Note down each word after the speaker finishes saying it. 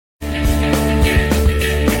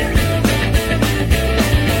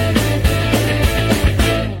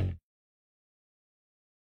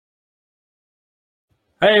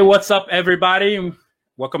Hey, what's up, everybody?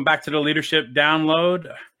 Welcome back to the Leadership Download.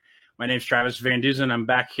 My name is Travis Van Dusen. I'm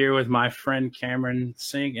back here with my friend Cameron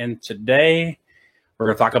Singh, and today we're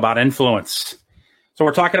going to talk about influence. So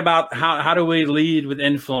we're talking about how do we lead with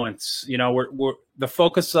influence? You know, we're the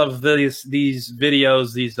focus of these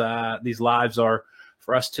videos, these lives are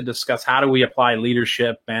for us to discuss how do we apply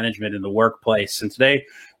leadership management in the workplace. And today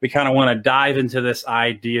we kind of want to dive into this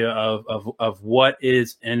idea of what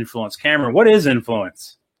is influence. Cameron, what is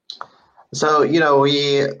influence? So,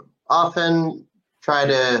 we often try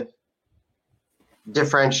to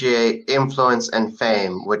differentiate influence and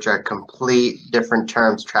fame, which are complete different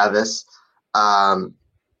terms, Travis.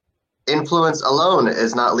 Influence alone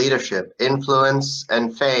is not leadership. Influence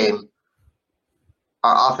and fame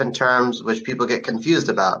are often terms which people get confused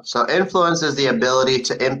about. So influence is the ability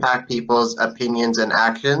to impact people's opinions and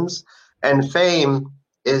actions, and fame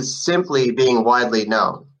is simply being widely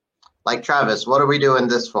known. Like, Travis, what are we doing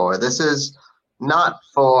this for? This is not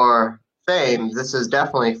for fame. This is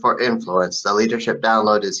definitely for influence. The Leadership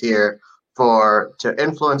Download is here to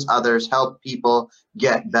influence others, help people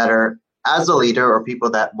get better as a leader, or people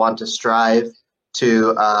that want to strive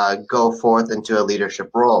to go forth into a leadership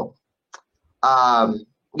role.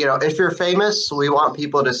 If you're famous, we want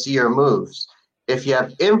people to see your moves. If you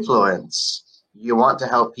have influence, you want to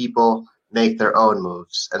help people make their own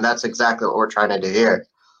moves. And that's exactly what we're trying to do here.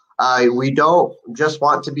 We don't just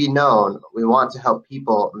want to be known. We want to help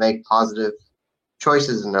people make positive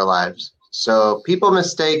choices in their lives. So people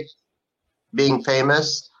mistake being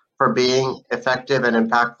famous for being effective and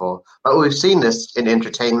impactful. But we've seen this in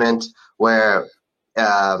entertainment where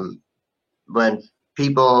when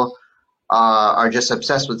people are just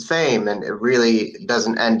obsessed with fame, and it really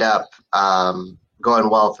doesn't end up going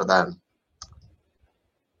well for them.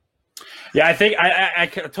 Yeah, I think I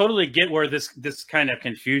totally get where this kind of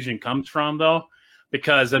confusion comes from, though,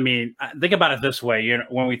 because I mean, think about it this way.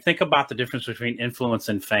 When we think about the difference between influence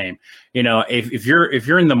and fame, if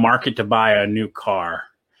you're in the market to buy a new car,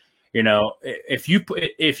 if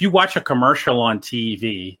you watch a commercial on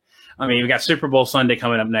TV. I mean, we got Super Bowl Sunday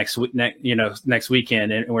coming up next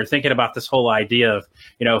weekend, and we're thinking about this whole idea of,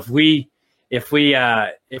 if we're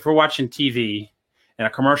watching TV and a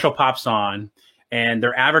commercial pops on and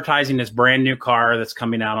they're advertising this brand new car that's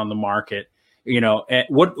coming out on the market,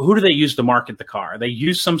 who do they use to market the car? They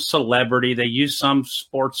use some celebrity, they use some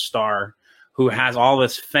sports star who has all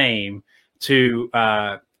this fame to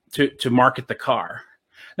market the car.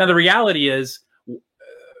 Now, the reality is,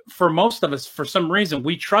 for most of us, for some reason,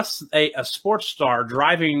 we trust a sports star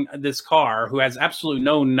driving this car who has absolutely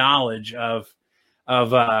no knowledge of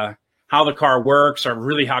how the car works, or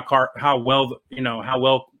really how well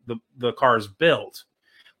the car is built.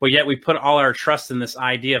 But yet we put all our trust in this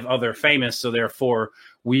idea of, they're famous, so therefore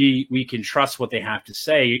we can trust what they have to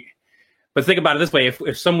say. But think about it this way: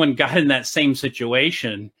 if someone got in that same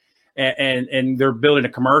situation and they're building a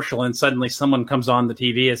commercial, and suddenly someone comes on the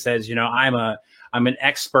TV and says, I'm an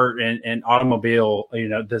expert in automobile,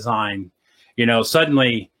 design.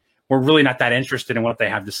 Suddenly we're really not that interested in what they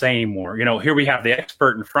have to say anymore. Here we have the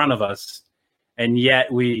expert in front of us, and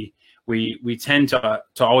yet we tend to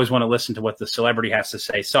always want to listen to what the celebrity has to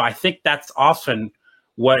say. So I think that's often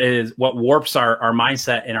what warps our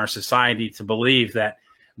mindset in our society to believe that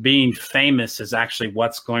being famous is actually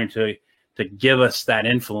what's going to give us that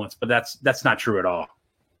influence. But that's not true at all.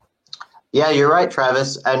 Yeah, you're right,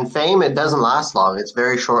 Travis. And fame, it doesn't last long. It's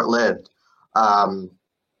very short-lived.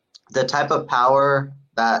 The type of power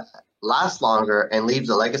that lasts longer and leaves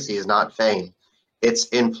a legacy is not fame. It's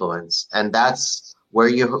influence. And that's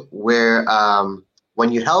when you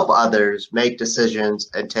help others make decisions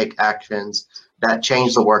and take actions that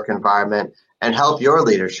change the work environment and help your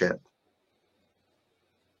leadership.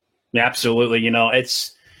 Yeah, absolutely.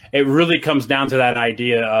 It really comes down to that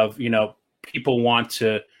idea of,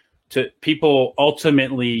 people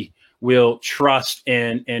ultimately will trust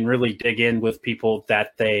and really dig in with people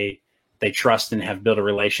that they trust and have built a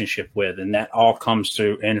relationship with. And that all comes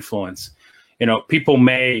through influence. People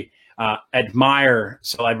may admire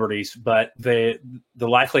celebrities, but the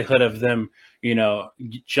likelihood of them,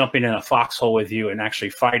 jumping in a foxhole with you and actually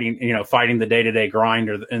fighting the day-to-day grind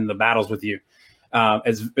or in the battles with you,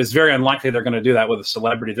 is very unlikely they're going to do that with a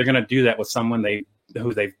celebrity. They're going to do that with someone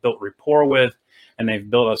who they've built rapport with, and they've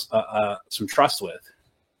built some trust with.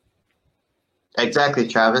 Exactly,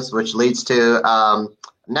 Travis, which leads to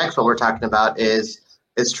next what we're talking about is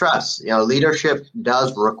trust. Leadership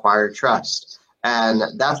does require trust, and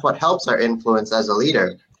that's what helps our influence as a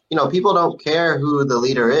leader. People don't care who the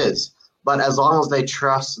leader is, but as long as they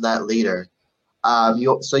trust that leader. What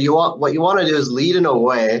you want to do is lead in a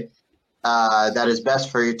way that is best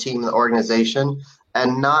for your team and the organization,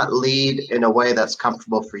 and not lead in a way that's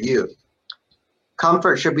comfortable for you.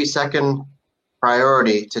 Comfort should be second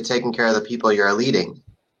priority to taking care of the people you're leading.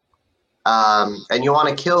 And you want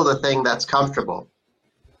to kill the thing that's comfortable.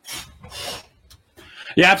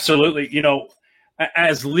 Yeah, absolutely.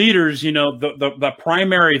 As leaders, the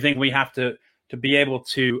primary thing we have to be able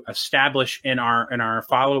to establish in our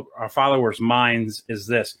followers' minds is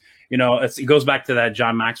this. It goes back to that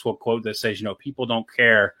John Maxwell quote that says, people don't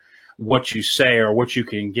care what you say or what you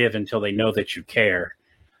can give until they know that you care.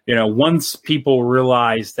 Once people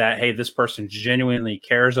realize that, hey, this person genuinely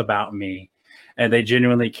cares about me and they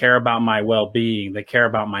genuinely care about my well-being, they care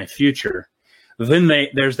about my future, then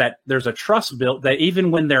there's a trust built that even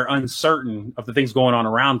when they're uncertain of the things going on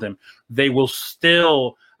around them, they will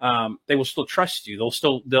still trust you.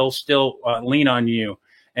 They'll still lean on you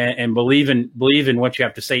and believe in what you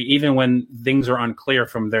have to say, even when things are unclear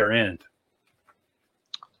from their end.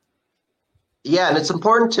 Yeah, and it's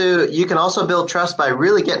important you can also build trust by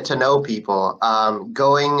really getting to know people,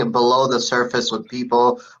 going below the surface with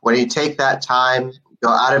people. When you take that time, go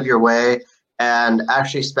out of your way and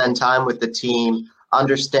actually spend time with the team,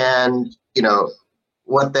 understand,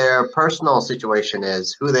 what their personal situation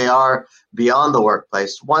is, who they are beyond the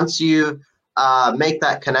workplace. Once you make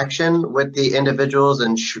that connection with the individuals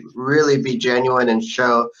and really be genuine and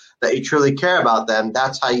show that you truly care about them,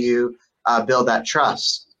 that's how you build that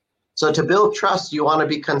trust. So to build trust, you want to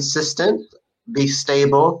be consistent, be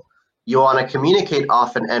stable, you want to communicate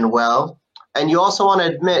often and well, and you also want to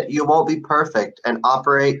admit you won't be perfect and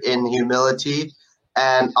operate in humility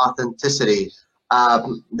and authenticity.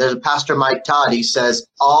 There's a pastor, Mike Todd, he says,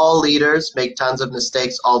 all leaders make tons of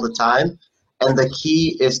mistakes all the time, and the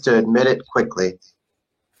key is to admit it quickly.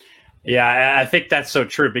 Yeah, I think that's so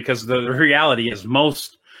true, because the reality is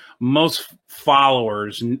most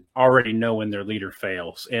followers already know when their leader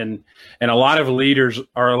fails, and a lot of leaders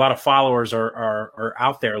or a lot of followers are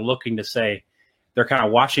out there looking to say, they're kind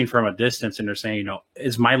of watching from a distance and they're saying,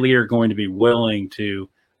 is my leader going to be willing to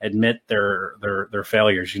admit their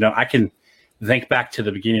failures? I can think back to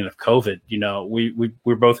the beginning of COVID.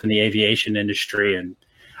 We're both in the aviation industry, and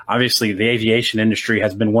obviously the aviation industry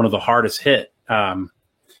has been one of the hardest hit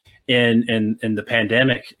in the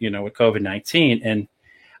pandemic, with COVID-19. And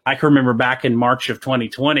I can remember back in March of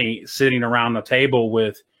 2020, sitting around the table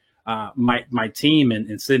with my team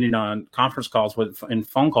and sitting on conference calls and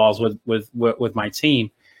phone calls with my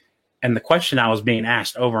team. And the question I was being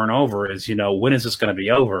asked over and over is, when is this going to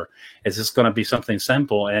be over? Is this going to be something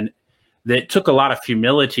simple? And it took a lot of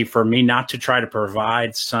humility for me not to try to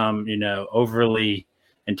provide some, overly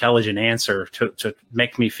intelligent answer to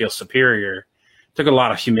make me feel superior. It took a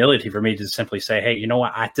lot of humility for me to simply say, hey,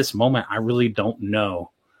 what? At this moment, I really don't know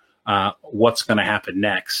what's going to happen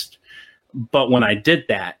next. But when I did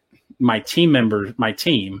that, my team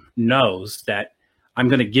knows that I'm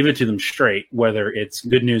going to give it to them straight, whether it's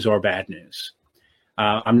good news or bad news.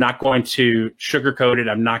 I'm not going to sugarcoat it.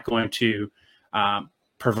 I'm not going to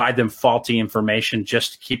provide them faulty information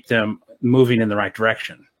just to keep them moving in the right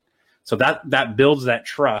direction. So that builds that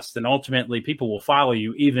trust, and ultimately people will follow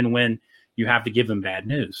you even when you have to give them bad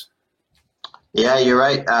news. Yeah, you're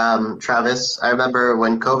right, Travis. I remember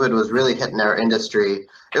when COVID was really hitting our industry,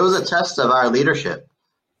 it was a test of our leadership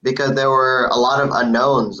because there were a lot of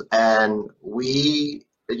unknowns, and we,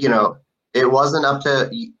 it wasn't up to,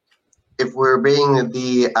 if we're being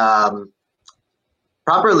the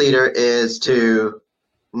proper leader is to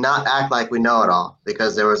not act like we know it all,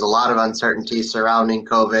 because there was a lot of uncertainty surrounding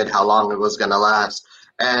COVID, how long it was going to last.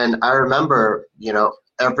 And I remember,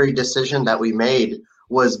 every decision that we made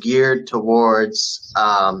was geared towards,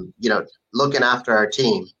 looking after our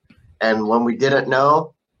team. And when we didn't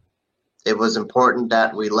know, it was important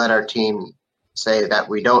that we let our team say that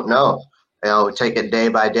we don't know. Take it day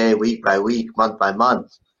by day, week by week, month by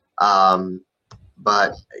month.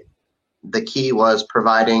 But the key was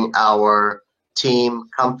providing our team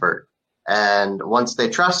comfort. And once they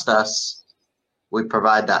trust us, we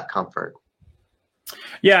provide that comfort.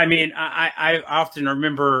 Yeah, I often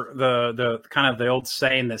remember the kind of the old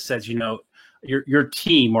saying that says, your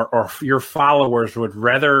team or your followers would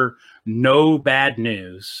rather know bad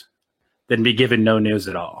news than be given no news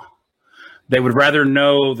at all. They would rather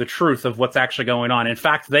know the truth of what's actually going on. In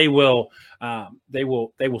fact, they will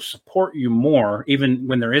support you more even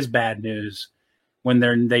when there is bad news, when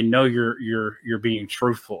they know you're being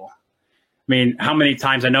truthful. How many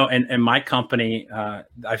times I know in my company,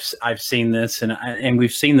 I've seen this, and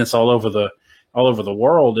we've seen this all over the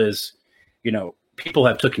world is, people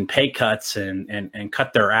have taken pay cuts and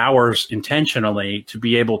cut their hours intentionally to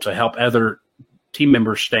be able to help other team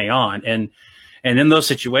members stay on. And in those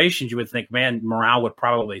situations, you would think, man, morale would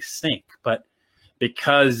probably sink. But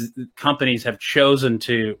because companies have chosen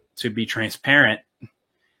to be transparent,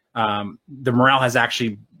 the morale has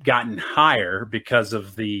actually gotten higher because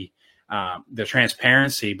of the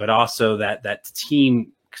transparency, but also that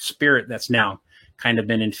team spirit that's now kind of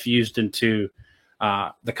been infused into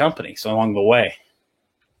the company. So along the way.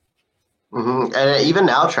 Mm-hmm. And even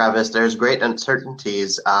now, Travis, there's great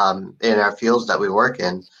uncertainties in our fields that we work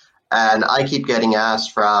in. And I keep getting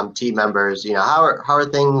asked from team members, how are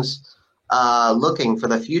things looking for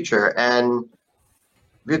the future? And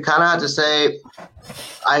we kind of have to say,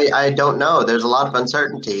 I don't know. There's a lot of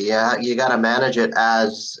uncertainty. Yeah, you got to manage it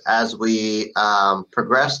as we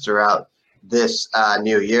progress throughout this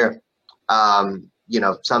new year.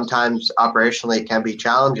 Sometimes operationally it can be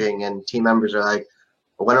challenging, and team members are like,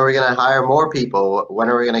 when are we going to hire more people? When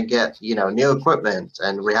are we going to get new equipment?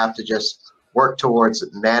 And we have to just work towards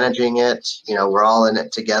managing it. We're all in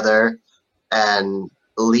it together, and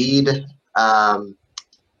lead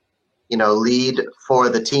for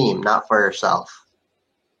the team, not for yourself.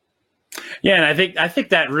 Yeah, and I think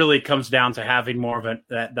that really comes down to having more of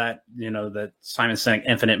that Simon Sinek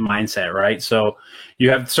infinite mindset, right? So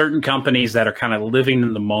you have certain companies that are kind of living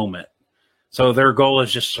in the moment. So their goal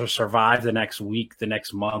is just to survive the next week, the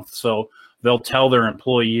next month. So they'll tell their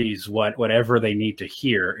employees whatever they need to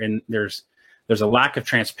hear, and there's a lack of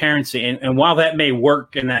transparency. And while that may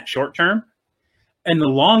work in that short term, in the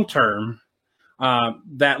long term,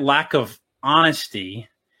 that lack of honesty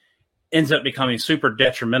ends up becoming super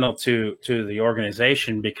detrimental to the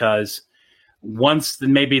organization, because once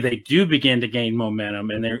maybe they do begin to gain momentum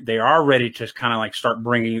and they are ready to kind of like start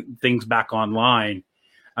bringing things back online,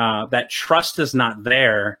 that trust is not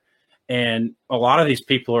there. And a lot of these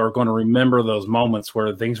people are going to remember those moments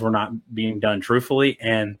where things were not being done truthfully.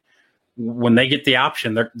 And when they get the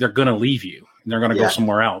option, they're going to leave you and they're going to go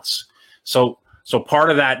somewhere else. So part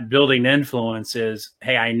of that building influence is,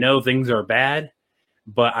 hey, I know things are bad,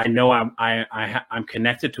 but I know I'm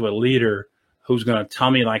connected to a leader who's going to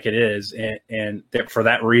tell me like it is, and for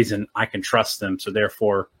that reason, I can trust them. So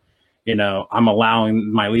therefore, I'm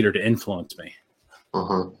allowing my leader to influence me.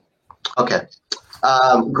 Mm-hmm. Okay.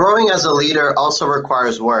 Growing as a leader also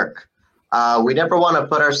requires work. We never want to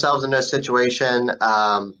put ourselves in a situation.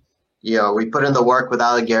 We put in the work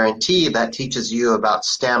without a guarantee that teaches you about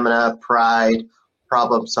stamina, pride,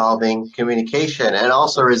 problem solving, communication, and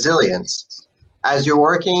also resilience. As you're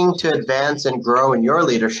working to advance and grow in your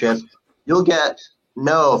leadership, you'll get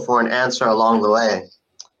no for an answer along the way.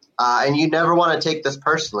 And you never want to take this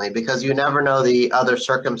personally, because you never know the other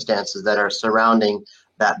circumstances that are surrounding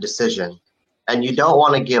that decision. And you don't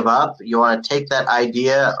want to give up. You want to take that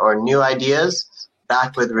idea or new ideas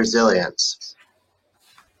back with resilience.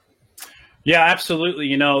 Yeah,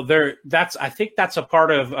 absolutely. I think that's a part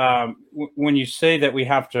of when you say that we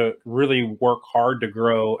have to really work hard to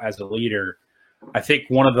grow as a leader. I think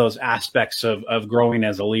one of those aspects of growing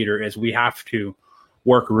as a leader is we have to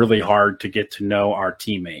work really hard to get to know our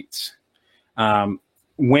teammates.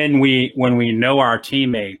 When we know our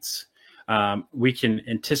teammates, we can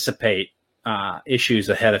anticipate issues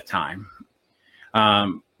ahead of time.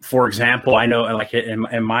 For example, I know like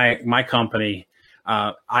in my company,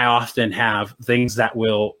 I often have things that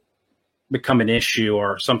will become an issue,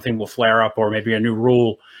 or something will flare up, or maybe a new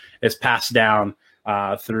rule is passed down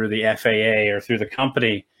through the FAA or through the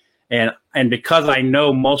company. And because I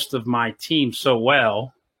know most of my team so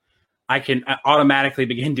well, I can automatically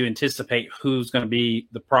begin to anticipate who's going to be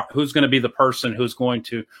the person who's going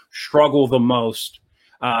to struggle the most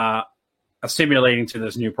assimilating to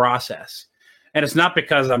this new process. And it's not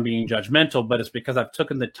because I'm being judgmental, but it's because I've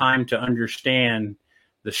taken the time to understand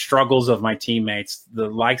the struggles of my teammates, the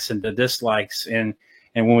likes and the dislikes. And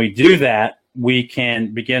when we do that, we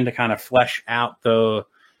can begin to kind of flesh out the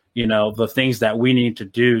things that we need to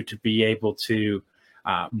do to be able to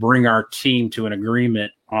bring our team to an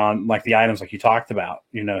agreement on like the items like you talked about,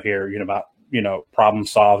 about problem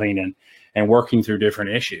solving and working through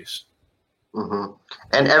different issues. Mm-hmm.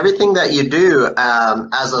 And everything that you do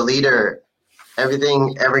as a leader,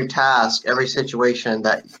 every task, every situation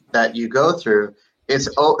that you go through, it's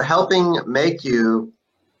helping make you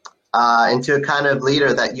into a kind of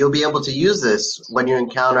leader that you'll be able to use this when you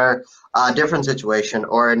encounter a different situation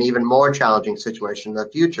or an even more challenging situation in the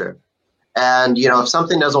future. And, if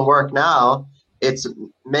something doesn't work now, it's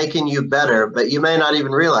making you better, but you may not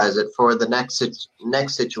even realize it for the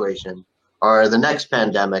next situation or the next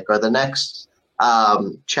pandemic or the next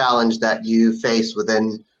challenge that you face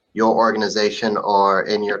within your organization or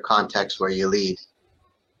in your context where you lead.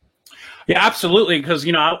 Yeah, absolutely. Because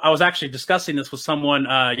I was actually discussing this with someone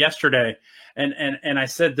yesterday, and I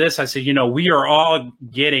said this. I said, we are all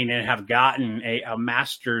getting and have gotten a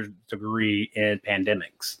master's degree in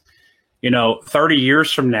pandemics. 30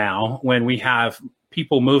 years from now, when we have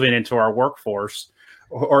people moving into our workforce,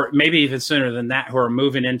 or maybe even sooner than that, who are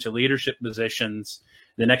moving into leadership positions,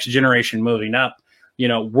 the next generation moving up,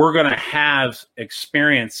 we're going to have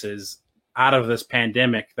experiences out of this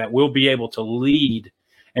pandemic that we'll be able to lead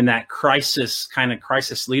in that crisis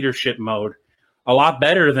leadership mode a lot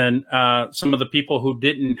better than some of the people who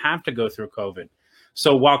didn't have to go through COVID.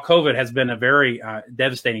 So while COVID has been a very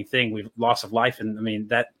devastating thing, we've loss of life, and I mean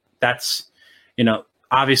that's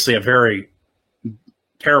obviously a very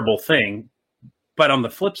terrible thing. But on the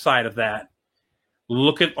flip side of that,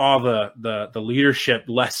 look at all the leadership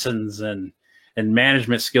lessons and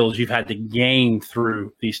management skills you've had to gain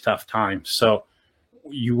through these tough times. So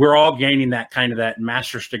we're all gaining that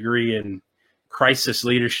master's degree in crisis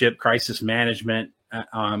leadership, crisis management,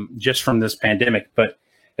 just from this pandemic. But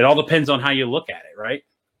it all depends on how you look at it, right?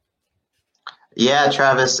 Yeah,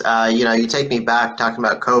 Travis, you take me back talking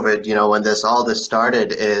about COVID, when all this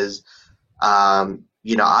started is, I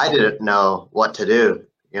didn't know what to do.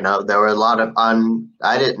 There were a lot of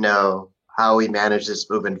I didn't know how we manage this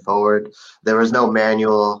moving forward. There was no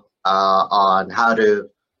manual on how to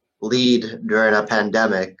lead during a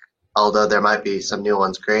pandemic, although there might be some new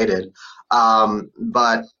ones created.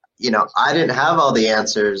 But I didn't have all the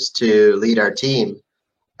answers to lead our team.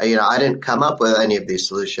 I didn't come up with any of these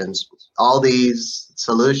solutions. All these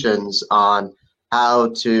solutions on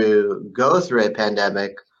how to go through a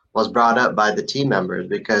pandemic was brought up by the team members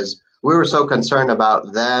because we were so concerned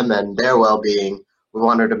about them and their well-being. We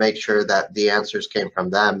wanted to make sure that the answers came from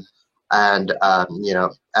them. And,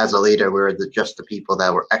 as a leader, we were just the people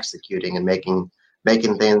that were executing and making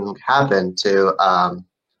things happen to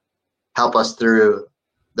help us through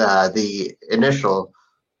the initial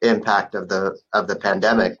impact of the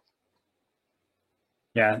pandemic.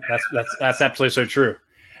 Yeah, that's absolutely so true.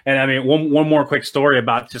 And I mean, one more quick story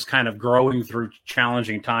about just kind of growing through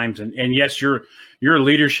challenging times. And yes, your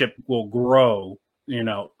leadership will grow,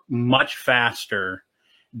 much faster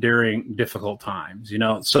during difficult times,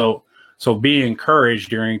 So be encouraged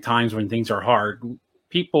during times when things are hard.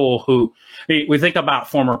 People we think about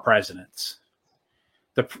former presidents,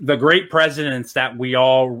 the great presidents that we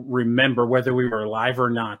all remember, whether we were alive or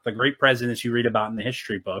not, the great presidents you read about in the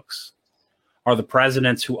history books are the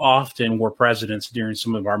presidents who often were presidents during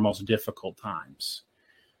some of our most difficult times.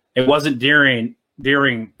 It wasn't during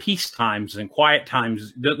peace times and quiet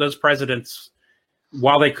times. Those presidents,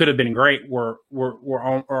 while they could have been great, were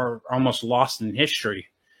almost lost in history.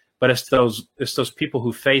 But it's those people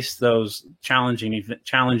who face those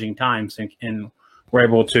challenging times and were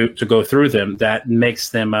able to go through them that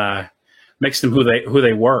makes them who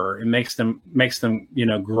they were. It makes them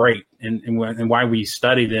great and why we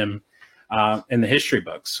study them in the history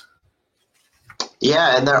books.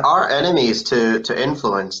 Yeah, and there are enemies to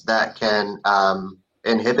influence that can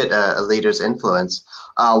inhibit a leader's influence.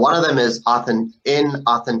 One of them is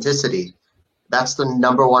inauthenticity. That's the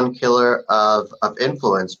number one killer of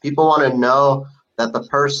influence. People want to know that the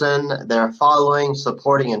person they're following,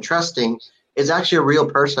 supporting, and trusting is actually a real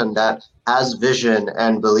person that has vision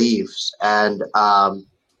and beliefs. And,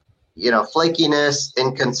 flakiness,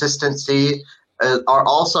 inconsistency are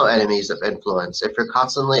also enemies of influence. If you're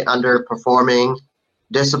constantly underperforming,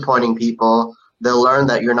 disappointing people, they'll learn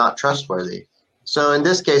that you're not trustworthy. So in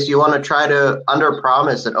this case, you want to try to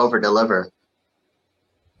underpromise and overdeliver.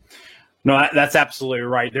 No, that's absolutely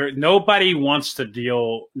right. Nobody wants to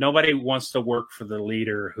work for the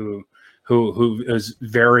leader who is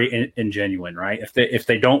very ingenuine, right? If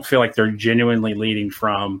they don't feel like they're genuinely leading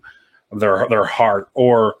from their heart,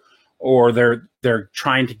 or they're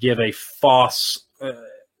trying to give a false,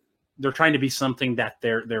 they're trying to be something that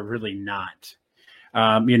they're really not.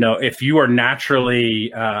 If you are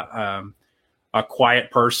naturally a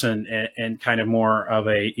quiet person and kind of more of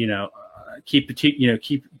a keep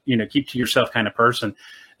to yourself kind of person,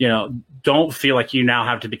 don't feel like you now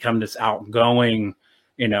have to become this outgoing,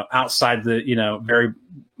 outside the very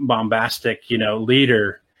bombastic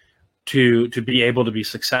leader to be able to be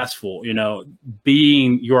successful.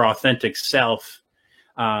 Being your authentic self,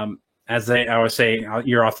 I would say,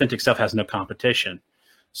 your authentic self has no competition.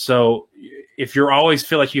 So if you always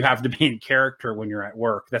feel like you have to be in character when you're at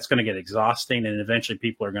work, that's going to get exhausting, and eventually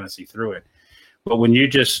people are going to see through it. But when you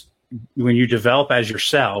develop as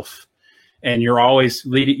yourself, and you're always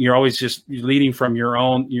just leading from your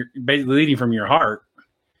own, you're basically leading from your heart,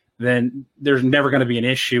 then there's never going to be an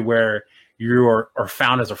issue where you are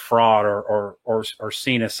found as a fraud or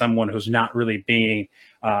seen as someone who's not really being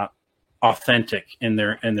authentic in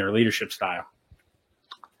their leadership style.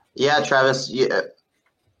 Yeah, Travis,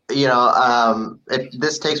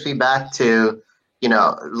 this takes me back to,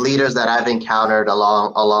 leaders that I've encountered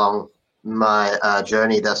along my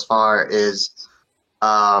journey thus far is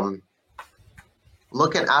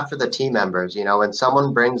looking after the team members. When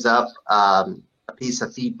someone brings up a piece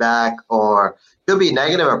of feedback, or it could be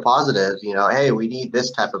negative or positive, hey, we need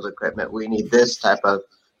this type of equipment, we need this type of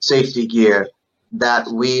safety gear, that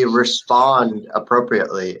we respond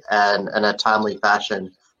appropriately and in a timely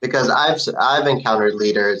fashion. Because I've encountered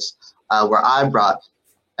leaders where I brought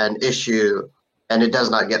an issue and it does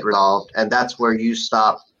not get resolved, and that's where you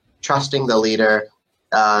stop trusting the leader.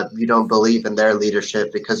 You don't believe in their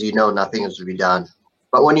leadership because nothing is to be done.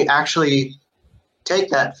 But when you actually take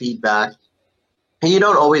that feedback, and you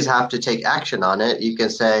don't always have to take action on it, you can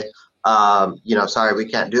say, sorry, we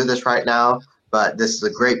can't do this right now, but this is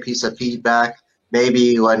a great piece of feedback.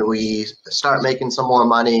 Maybe when we start making some more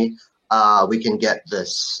money, we can get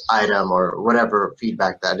this item or whatever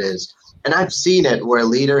feedback that is. And I've seen it where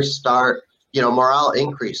leaders start, morale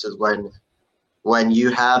increases when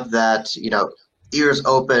you have that, ears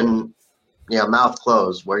open, mouth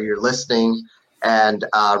closed, where you're listening and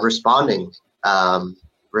responding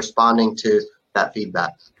to that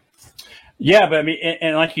feedback. Yeah, but I mean,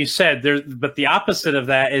 and like you said, but the opposite of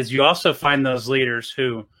that is you also find those leaders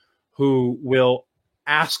who will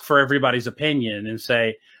ask for everybody's opinion and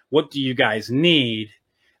say, what do you guys need?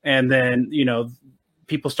 And then,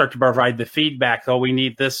 people start to provide the feedback. Oh, we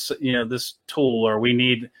need this, this tool, or we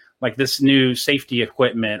need like this new safety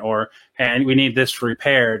equipment, and we need this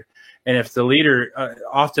repaired. And if the leader,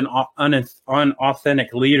 often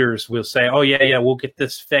unauthentic leaders will say, oh yeah, we'll get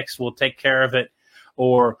this fixed, we'll take care of it.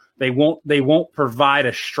 Or they won't provide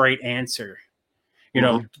a straight answer.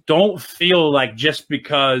 Don't feel like just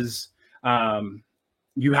because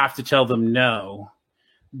you have to tell them no,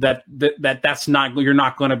 that's not, you're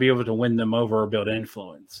not going to be able to win them over or build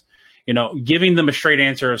influence. Giving them a straight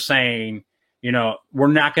answer of saying, we're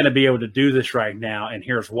not going to be able to do this right now, and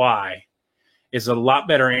here's why, is a lot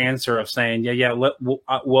better answer of saying,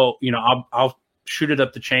 I'll shoot it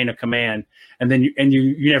up the chain of command, and then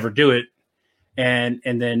you never do it. And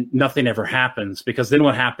then nothing ever happens, because then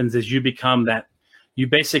what happens is you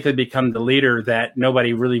basically become the leader that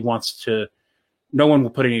nobody really no one will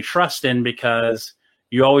put any trust in, because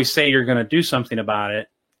you always say you're going to do something about it,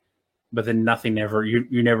 but then you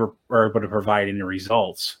never are able to provide any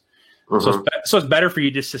results. Mm-hmm. So it's better for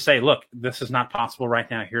you just to say, look, this is not possible right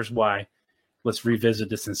now. Here's why. Let's revisit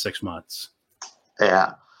this in 6 months.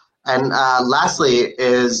 Yeah. And lastly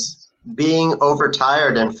is, being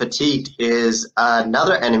overtired and fatigued is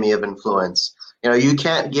another enemy of influence. You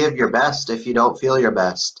can't give your best if you don't feel your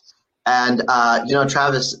best. And,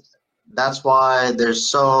 Travis, that's why there's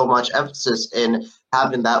so much emphasis in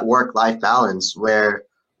having that work-life balance, where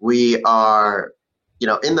we are,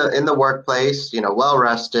 in the workplace,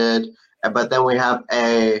 well-rested, but then we have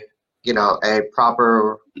a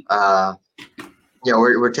proper,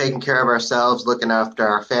 we're taking care of ourselves, looking after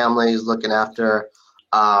our families, looking after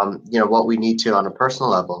what we need to on a personal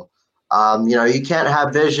level. You can't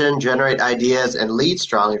have vision, generate ideas, and lead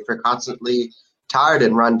strong if you're constantly tired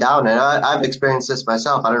and run down. And I've experienced this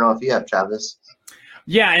myself. I don't know if you have, Travis.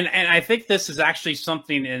 Yeah, and I think this is actually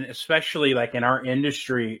something, and especially like in our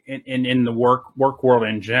industry, in the work world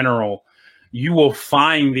in general, you will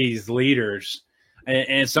find these leaders,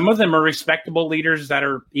 and some of them are respectable leaders that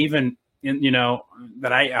are even,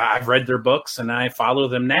 that I've read their books and I follow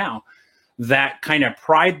them now, that kind of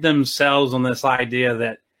pride themselves on this idea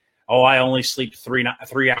that, oh, I only sleep 3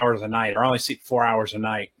 hours a night, or I only sleep 4 hours a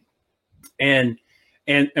night. And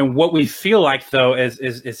what we feel like, though, is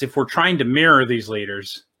if we're trying to mirror these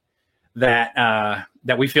leaders, that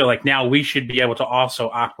we feel like now we should be able to also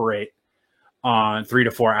operate on 3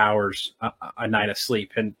 to 4 hours a night of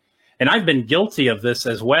sleep. And I've been guilty of this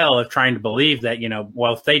as well, of trying to believe that,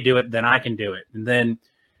 well, if they do it, then I can do it. And then,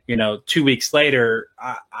 2 weeks later,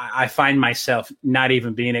 I find myself not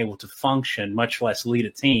even being able to function, much less lead a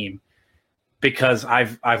team, because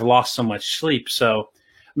I've lost so much sleep. So,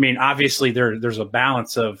 I mean, obviously there's a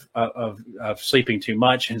balance of sleeping too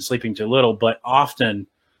much and sleeping too little, but often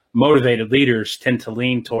motivated leaders tend to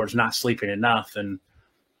lean towards not sleeping enough. And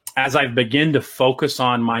as I've begun to focus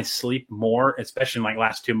on my sleep more, especially in like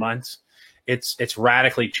last 2 months, it's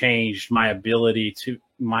radically changed my ability to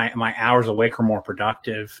my hours awake are more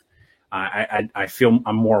productive. I feel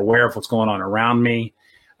I'm more aware of what's going on around me.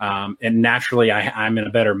 And naturally I'm in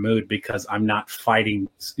a better mood because I'm not fighting,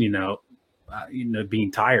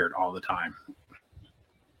 being tired all the time.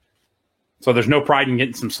 So there's no pride in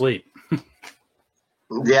getting some sleep.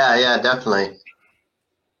 Yeah, definitely.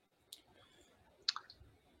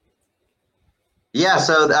 Yeah,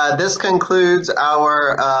 so this concludes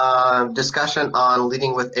our discussion on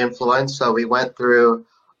leading with influence. So we went through,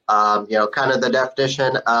 kind of the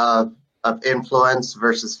definition of influence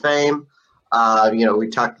versus fame. We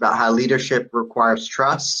talked about how leadership requires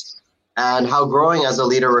trust and how growing as a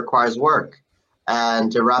leader requires work.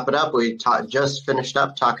 And to wrap it up, we just finished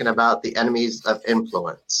up talking about the enemies of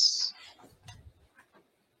influence.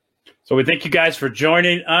 So we thank you guys for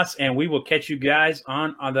joining us, and we will catch you guys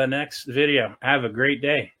on the next video. Have a great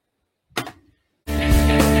day.